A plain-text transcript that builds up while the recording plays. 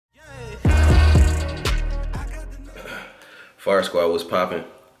Fire Squad, what's popping?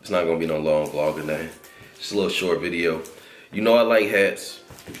 It's not gonna be no long vlog or nothing. Just a little short video. You know I like hats.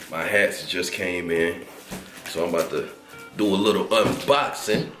 My hats just came in. So I'm about to do a little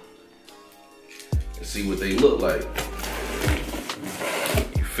unboxing and see what they look like.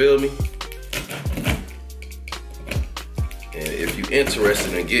 You feel me? And if you're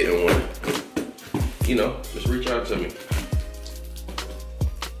interested in getting one, you know, just reach out to me.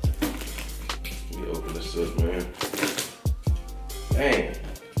 Let me open this up, man. Dang.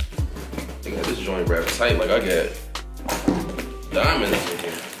 I got this joint wrapped tight like I got diamonds in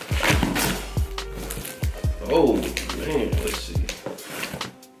here. Oh, man, let's see.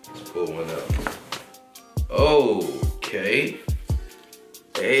 Let's pull one out. Okay.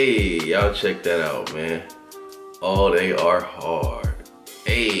 Hey, y'all check that out, man. Oh, they are hard.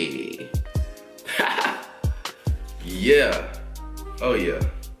 Hey. Yeah. Oh yeah.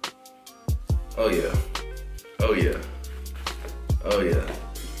 Oh yeah. Oh yeah. Oh yeah.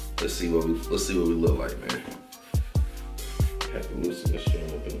 Let's see what we look like, man. Have to loosen this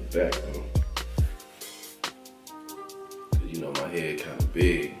joint up in the back though. Cause you know my head kinda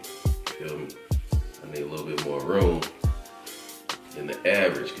big. Feel me? I need a little bit more room than the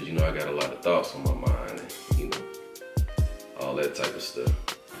average, cause you know I got a lot of thoughts on my mind and you know, all that type of stuff.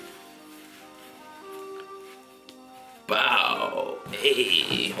 Bow.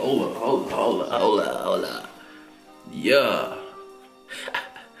 Hey, hold up. Yeah.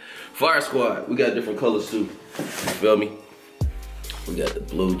 Fire Squad, we got different colors too. You feel me? We got the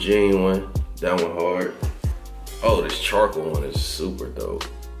blue jean one, that one hard. Oh, this charcoal one is super dope.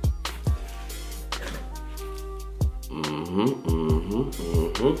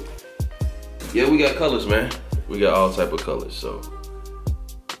 Yeah, we got colors, man. We got all type of colors, so.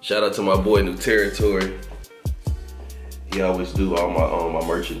 Shout out to my boy New Territory. He always do all my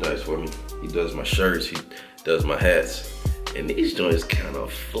merchandise for me. He does my shirts, he does my hats. And these joints kind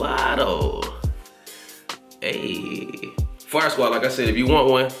of fly though. Hey. Fire Squad, like I said, if you want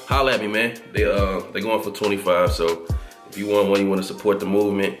one, holla at me, man. They going for 25, so if you want one, you want to support the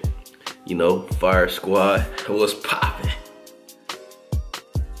movement, you know, Fire Squad, what's poppin'?